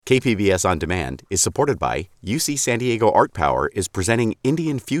KPBS On Demand is supported by UC San Diego Art Power is presenting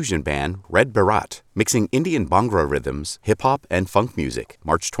Indian fusion band Red Bharat, mixing Indian Bhangra rhythms, hip-hop, and funk music,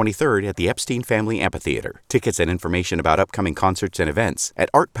 March 23rd at the Epstein Family Amphitheater. Tickets and information about upcoming concerts and events at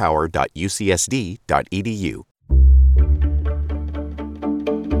artpower.ucsd.edu.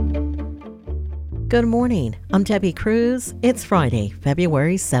 Good morning. I'm Debbie Cruz. It's Friday,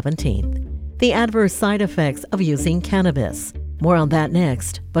 February 17th. The adverse side effects of using cannabis. More on that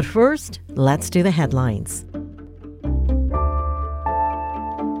next. But first, let's do the headlines.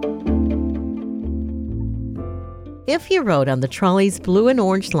 If you rode on the trolley's blue and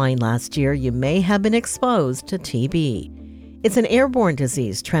orange line last year, you may have been exposed to TB. It's an airborne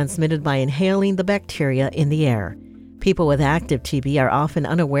disease transmitted by inhaling the bacteria in the air. People with active TB are often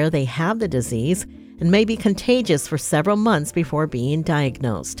unaware they have the disease and may be contagious for several months before being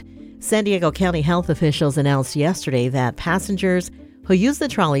diagnosed. San Diego County health officials announced yesterday that passengers who use the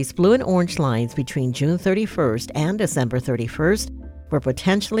trolley's blue and orange lines between June 31st and December 31st were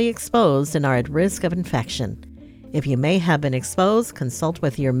potentially exposed and are at risk of infection. If you may have been exposed, consult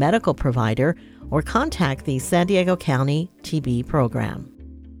with your medical provider or contact the San Diego County TB program.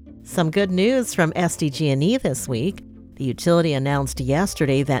 Some good news from SDG&E this week. The utility announced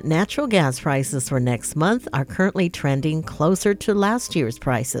yesterday that natural gas prices for next month are currently trending closer to last year's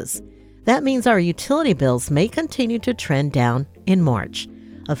prices. That means our utility bills may continue to trend down in March.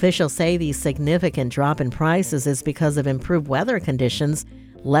 Officials say the significant drop in prices is because of improved weather conditions,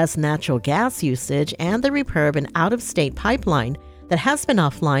 less natural gas usage, and the repair of an out-of-state pipeline that has been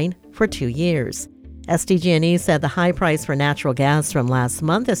offline for 2 years. SDG&E said the high price for natural gas from last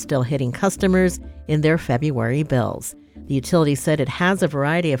month is still hitting customers in their February bills. The utility said it has a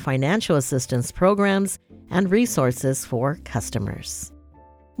variety of financial assistance programs and resources for customers.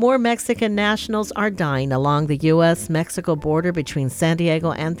 More Mexican nationals are dying along the U.S.-Mexico border between San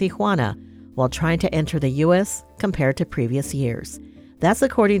Diego and Tijuana while trying to enter the U.S. compared to previous years. That's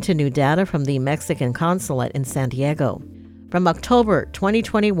according to new data from the Mexican consulate in San Diego. From October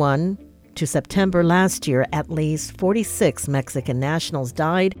 2021 to September last year, at least 46 Mexican nationals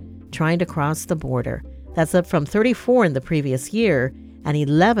died trying to cross the border. That's up from 34 in the previous year and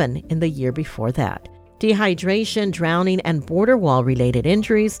 11 in the year before that. Dehydration, drowning, and border wall-related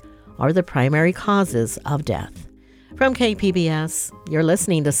injuries are the primary causes of death. From KPBS, you're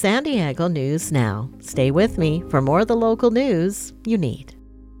listening to San Diego News Now. Stay with me for more of the local news you need.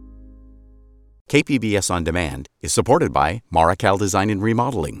 KPBS On Demand is supported by Marroccal Design and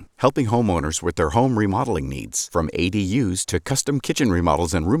Remodeling, helping homeowners with their home remodeling needs. From ADUs to custom kitchen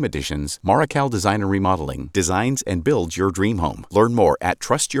remodels and room additions, Marroccal Design and Remodeling designs and builds your dream home. Learn more at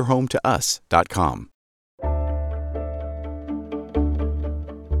trustyourhometous.com.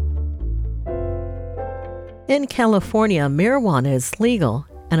 In California, marijuana is legal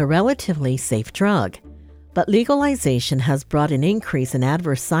and a relatively safe drug. But legalization has brought an increase in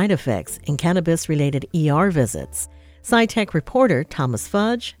adverse side effects in cannabis-related ER visits. SciTech reporter Thomas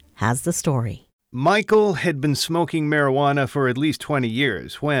Fudge has the story. Michael had been smoking marijuana for at least 20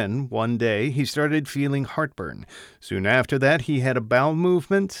 years when, one day, he started feeling heartburn. Soon after that, he had a bowel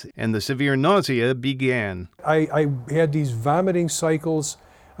movement and the severe nausea began. I had these vomiting cycles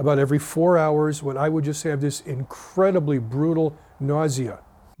about every 4 hours when I would just have this incredibly brutal nausea.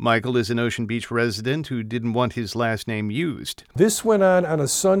 Michael is an Ocean Beach resident who didn't want his last name used. This went on a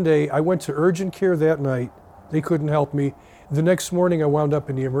Sunday. I went to urgent care that night. They couldn't help me. The next morning, I wound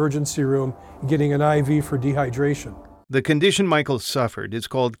up in the emergency room getting an IV for dehydration. The condition Michael suffered is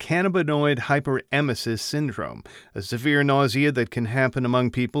called cannabinoid hyperemesis syndrome, a severe nausea that can happen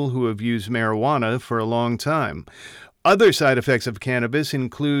among people who have used marijuana for a long time. Other side effects of cannabis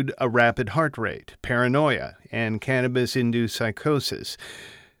include a rapid heart rate, paranoia, and cannabis-induced psychosis.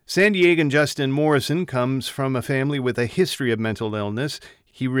 San Diegan Justin Morrison comes from a family with a history of mental illness.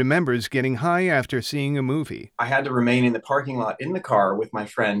 He remembers getting high after seeing a movie. I had to remain in the parking lot in the car with my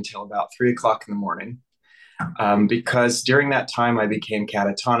friend till about 3 o'clock in the morning because during that time I became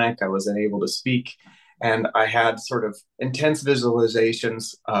catatonic. I wasn't able to speak, and I had sort of intense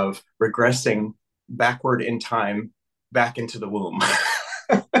visualizations of regressing backward in time back into the womb.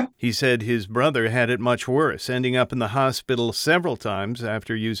 He said his brother had it much worse, ending up in the hospital several times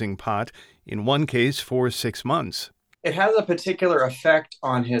after using pot, in one case for 6 months. It has a particular effect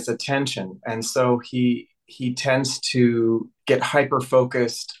on his attention, and so he tends to get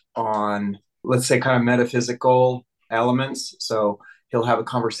hyper-focused on, let's say, kind of metaphysical elements. So he'll have a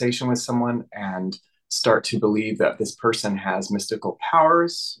conversation with someone and start to believe that this person has mystical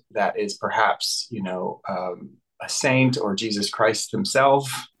powers, that is perhaps, a saint or Jesus Christ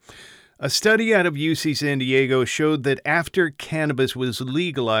himself. A study out of UC San Diego showed that after cannabis was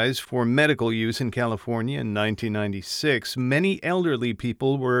legalized for medical use in California in 1996, many elderly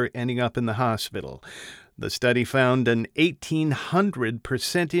people were ending up in the hospital. The study found an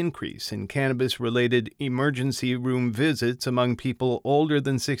 1,800% increase in cannabis-related emergency room visits among people older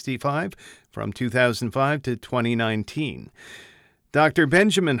than 65 from 2005 to 2019. Dr.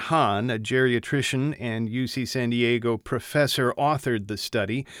 Benjamin Hahn, a geriatrician and UC San Diego professor, authored the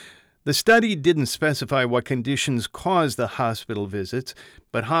study. The study didn't specify what conditions caused the hospital visits,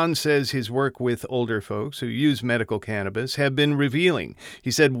 but Hahn says his work with older folks who use medical cannabis have been revealing. He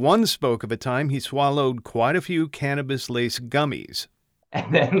said one spoke of a time he swallowed quite a few cannabis-laced gummies.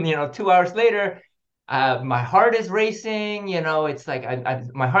 And then, 2 hours later, my heart is racing. It's like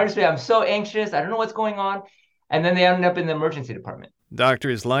my heart is racing. I'm so anxious. I don't know what's going on. And then they end up in the emergency department.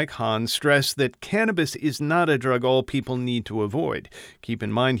 Doctors like Hahn stress that cannabis is not a drug all people need to avoid. Keep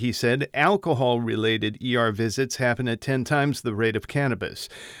in mind, he said, alcohol-related ER visits happen at 10 times the rate of cannabis.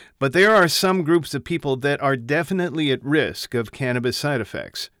 But there are some groups of people that are definitely at risk of cannabis side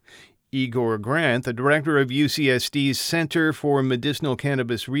effects. Igor Grant, the director of UCSD's Center for Medicinal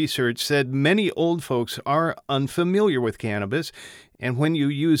Cannabis Research, said many old folks are unfamiliar with cannabis, and when you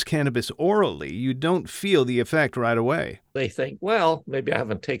use cannabis orally, you don't feel the effect right away. They think, well, maybe I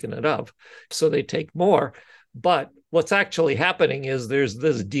haven't taken enough, so they take more. But what's actually happening is there's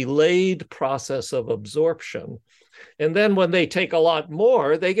this delayed process of absorption. And then when they take a lot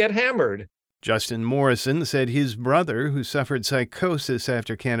more, they get hammered. Justin Morrison said his brother, who suffered psychosis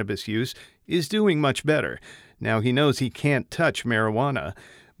after cannabis use, is doing much better. Now he knows he can't touch marijuana.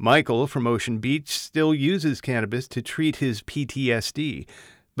 Michael from Ocean Beach still uses cannabis to treat his PTSD.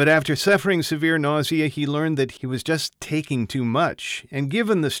 But after suffering severe nausea, he learned that he was just taking too much. And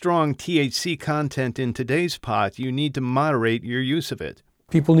given the strong THC content in today's pot, you need to moderate your use of it.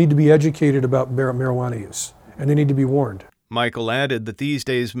 People need to be educated about marijuana use, and they need to be warned. Michael added that these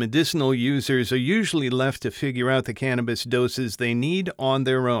days medicinal users are usually left to figure out the cannabis doses they need on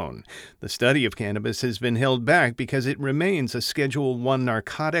their own. The study of cannabis has been held back because it remains a Schedule I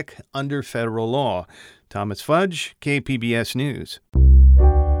narcotic under federal law. Thomas Fudge, KPBS News.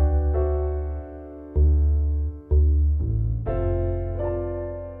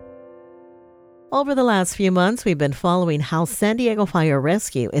 Over the last few months, we've been following how San Diego Fire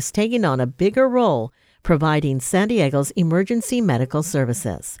Rescue is taking on a bigger role providing San Diego's emergency medical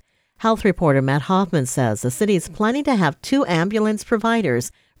services. Health reporter Matt Hoffman says the city is planning to have 2 ambulance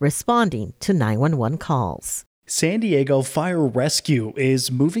providers responding to 911 calls. San Diego Fire Rescue is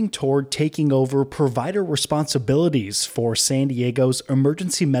moving toward taking over provider responsibilities for San Diego's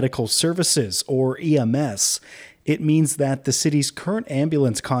emergency medical services, or EMS. It means that the city's current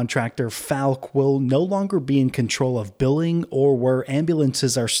ambulance contractor, Falck, will no longer be in control of billing or where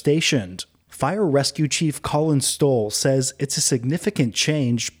ambulances are stationed. Fire Rescue Chief Colin Stoll says it's a significant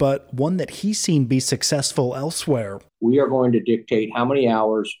change, but one that he's seen be successful elsewhere. We are going to dictate how many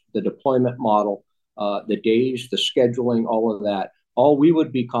hours, the deployment model, the days, the scheduling, all of that. All we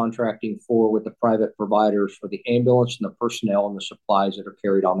would be contracting for with the private providers for the ambulance and the personnel and the supplies that are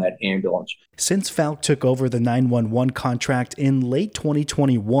carried on that ambulance. Since Falck took over the 911 contract in late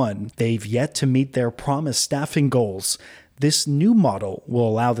 2021, they've yet to meet their promised staffing goals. This new model will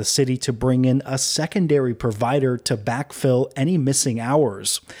allow the city to bring in a secondary provider to backfill any missing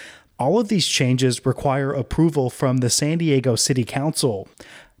hours. All of these changes require approval from the San Diego City Council.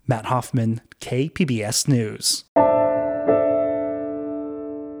 Matt Hoffman, KPBS News.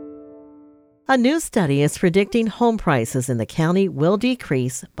 A new study is predicting home prices in the county will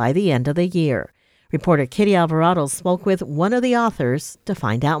decrease by the end of the year. Reporter Kitty Alvarado spoke with one of the authors to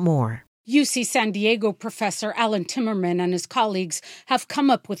find out more. UC San Diego professor Alan Timmerman and his colleagues have come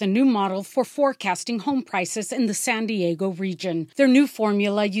up with a new model for forecasting home prices in the San Diego region. Their new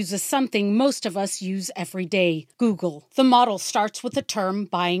formula uses something most of us use every day, Google. The model starts with the term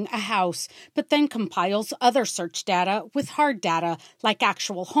buying a house, but then compiles other search data with hard data like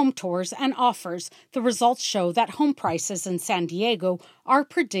actual home tours and offers. The results show that home prices in San Diego are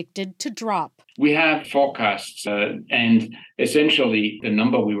predicted to drop. We have forecasts, and essentially the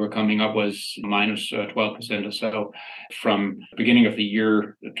number we were coming up was minus 12% or so from beginning of the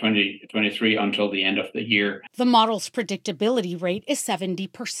year 2023 until the end of the year. The model's predictability rate is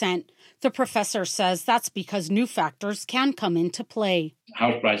 70%. The professor says that's because new factors can come into play.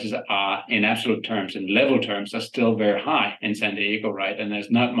 House prices are, in absolute terms, in level terms, are still very high in San Diego, right? And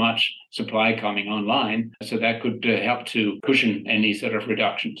there's not much supply coming online, so that could help to cushion any sort of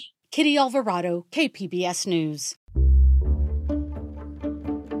reductions. Kitty Alvarado, KPBS News.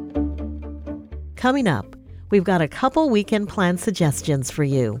 Coming up, We've got a couple weekend plan suggestions for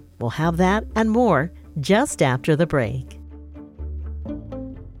you. We'll have that and more just after the break.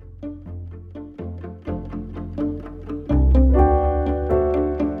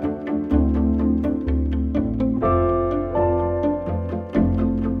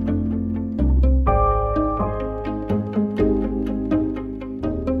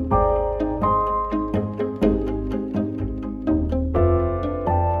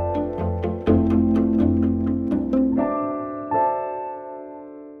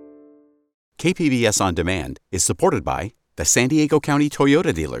 KPBS On Demand is supported by the San Diego County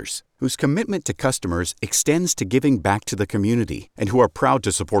Toyota dealers, whose commitment to customers extends to giving back to the community and who are proud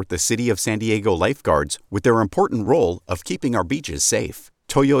to support the City of San Diego lifeguards with their important role of keeping our beaches safe.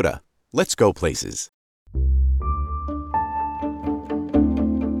 Toyota, let's go places.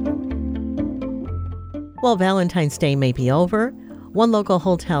 While Valentine's Day may be over, one local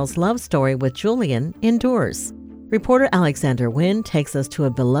hotel's love story with Julian endures. Reporter Alexander Nguyen takes us to a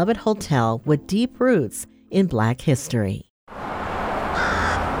beloved hotel with deep roots in Black history.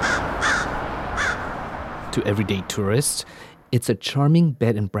 To everyday tourists, it's a charming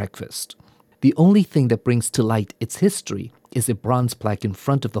bed and breakfast. The only thing that brings to light its history is a bronze plaque in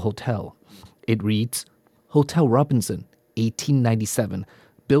front of the hotel. It reads, Hotel Robinson, 1897,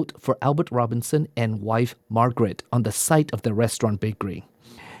 built for Albert Robinson and wife Margaret on the site of the restaurant bakery.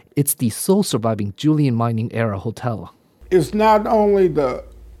 It's the sole surviving Julian mining-era hotel. It's not only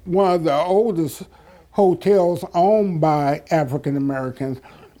one of the oldest hotels owned by African Americans,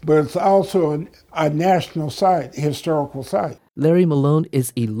 but it's also a national site, historical site. Larry Malone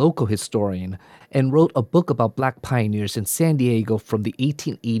is a local historian and wrote a book about Black pioneers in San Diego from the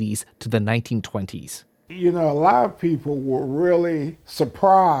 1880s to the 1920s. You know, a lot of people were really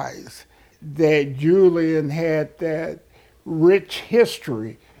surprised that Julian had that rich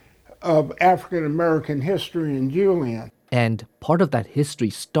history of African American history in Julian. And part of that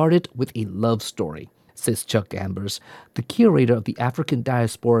history started with a love story, says Chuck Ambers, the curator of the African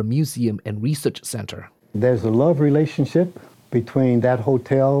Diaspora Museum and Research Center. There's a love relationship between that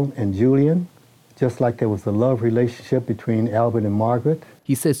hotel and Julian, just like there was a love relationship between Albert and Margaret.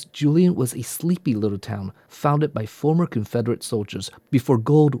 He says Julian was a sleepy little town founded by former Confederate soldiers before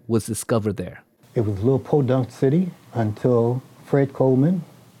gold was discovered there. It was a little podunk city until Fred Coleman,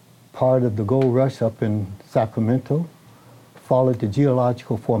 part of the gold rush up in Sacramento, followed the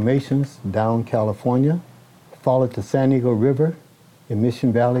geological formations down California, followed the San Diego River in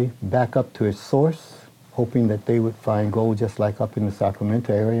Mission Valley back up to its source, hoping that they would find gold just like up in the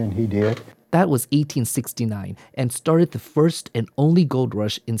Sacramento area, and he did. That was 1869 and started the first and only gold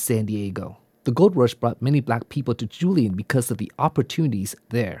rush in San Diego. The gold rush brought many Black people to Julian because of the opportunities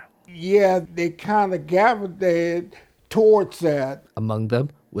there. Yeah, they kind of gravitated towards that. Among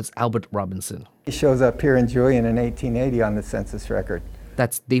them was Albert Robinson. He shows up here in Julian in 1880 on the census record.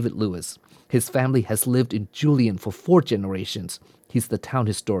 That's David Lewis. His family has lived in Julian for 4 generations. He's the town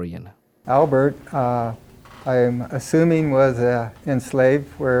historian. Albert, I'm assuming, was enslaved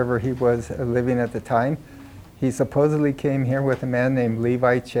wherever he was living at the time. He supposedly came here with a man named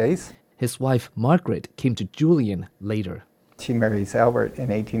Levi Chase. His wife, Margaret, came to Julian later. She marries Albert in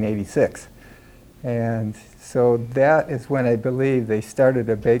 1886. And so that is when I believe they started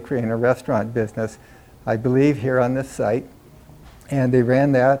a bakery and a restaurant business, I believe here on this site. And they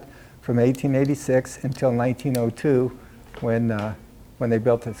ran that from 1886 until 1902 when they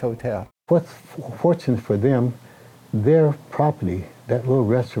built this hotel. What's fortunate for them, their property, that little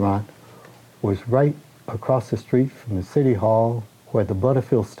restaurant, was right across the street from the City Hall where the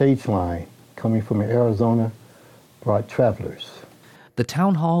Butterfield stage line coming from Arizona brought travelers. The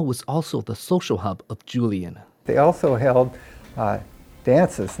town hall was also the social hub of Julian. They also held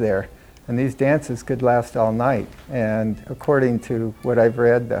dances there, and these dances could last all night. And according to what I've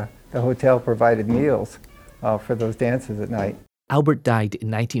read, the hotel provided meals for those dances at night. Albert died in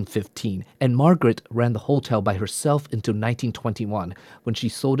 1915, and Margaret ran the hotel by herself until 1921, when she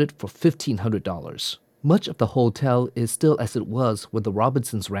sold it for $1,500. Much of the hotel is still as it was when the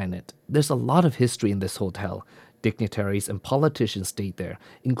Robinsons ran it. There's a lot of history in this hotel. Dignitaries and politicians stayed there,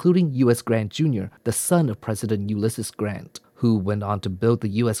 including U.S. Grant Jr., the son of President Ulysses Grant, who went on to build the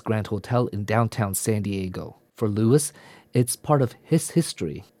U.S. Grant Hotel in downtown San Diego. For Lewis, it's part of his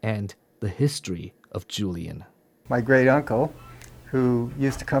history and the history of Julian. My great-uncle, who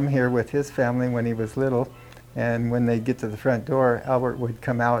used to come here with his family when he was little, and when they get to the front door, Albert would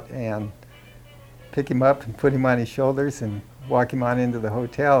come out and pick him up and put him on his shoulders and walk him on into the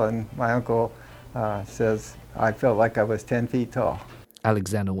hotel, and my uncle says, I felt like I was 10 feet tall.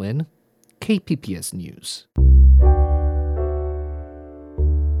 Alexander Nguyen, KPBS News.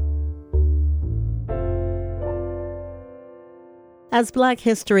 As Black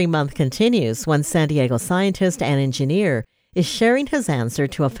History Month continues, one San Diego scientist and engineer is sharing his answer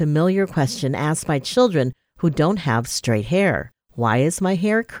to a familiar question asked by children who don't have straight hair. Why is my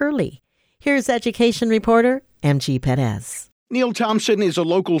hair curly? Here's education reporter MG Perez. Neil Thompson is a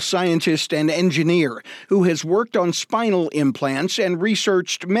local scientist and engineer who has worked on spinal implants and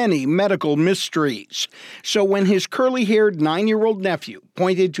researched many medical mysteries. So when his curly-haired 9-year-old nephew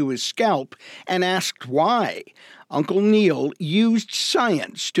pointed to his scalp and asked why, Uncle Neil used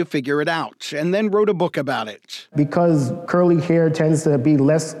science to figure it out and then wrote a book about it. Because curly hair tends to be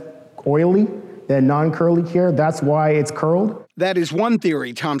less oily than non-curly hair, that's why it's curled. That is one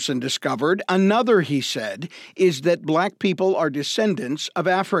theory Thompson discovered. Another, he said, is that black people are descendants of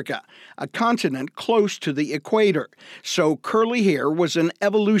Africa, a continent close to the equator. So curly hair was an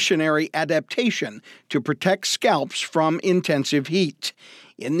evolutionary adaptation to protect scalps from intensive heat.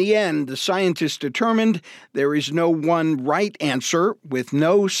 In the end, the scientists determined there is no one right answer with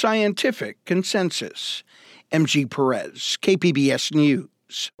no scientific consensus. MG Perez, KPBS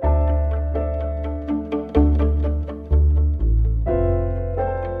News.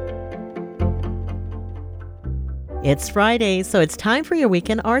 It's Friday, so it's time for your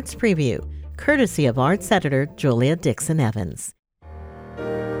Weekend Arts Preview, courtesy of arts editor Julia Dixon Evans.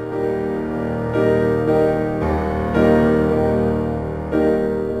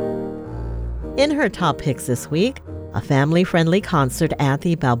 In her top picks this week, a family-friendly concert at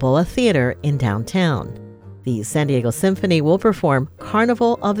the Balboa Theater in downtown. The San Diego Symphony will perform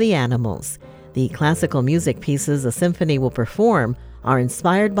Carnival of the Animals. The classical music pieces the symphony will perform are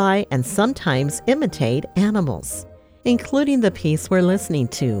inspired by and sometimes imitate animals, including the piece we're listening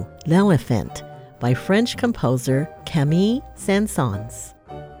to, L'Elephant, by French composer Camille Saint-Saëns.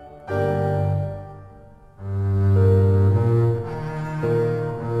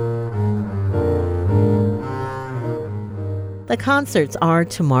 The concerts are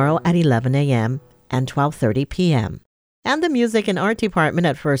tomorrow at 11 a.m. and 12:30 p.m. And the Music and Art Department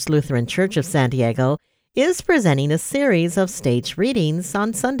at First Lutheran Church of San Diego is presenting a series of stage readings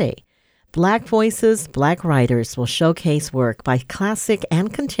on Sunday. Black Voices, Black Writers will showcase work by classic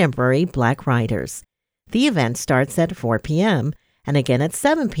and contemporary Black writers. The event starts at 4 p.m. and again at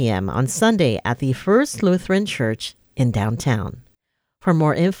 7 p.m. on Sunday at the First Lutheran Church in downtown. For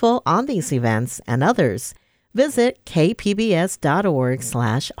more info on these events and others, visit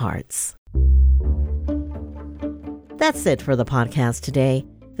kpbs.org/arts. That's it for the podcast today.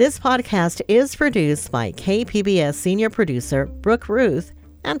 This podcast is produced by KPBS senior producer Brooke Ruth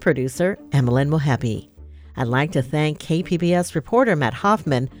and producer Emmeline Mohebi. I'd like to thank KPBS reporter Matt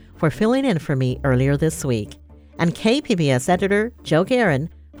Hoffman for filling in for me earlier this week, and KPBS editor Joe Guerin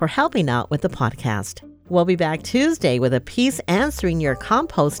for helping out with the podcast. We'll be back Tuesday with a piece answering your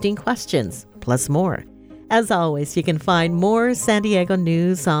composting questions, plus more. As always, you can find more San Diego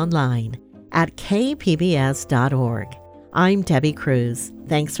news online at kpbs.org. I'm Debbie Cruz.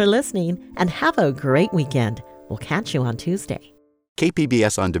 Thanks for listening and have a great weekend. We'll catch you on Tuesday.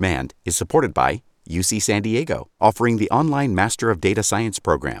 KPBS On Demand is supported by UC San Diego, offering the online Master of Data Science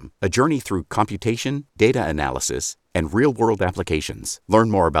program, a journey through computation, data analysis, and real-world applications. Learn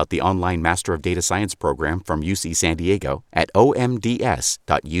more about the online Master of Data Science program from UC San Diego at omds.ucsd.edu.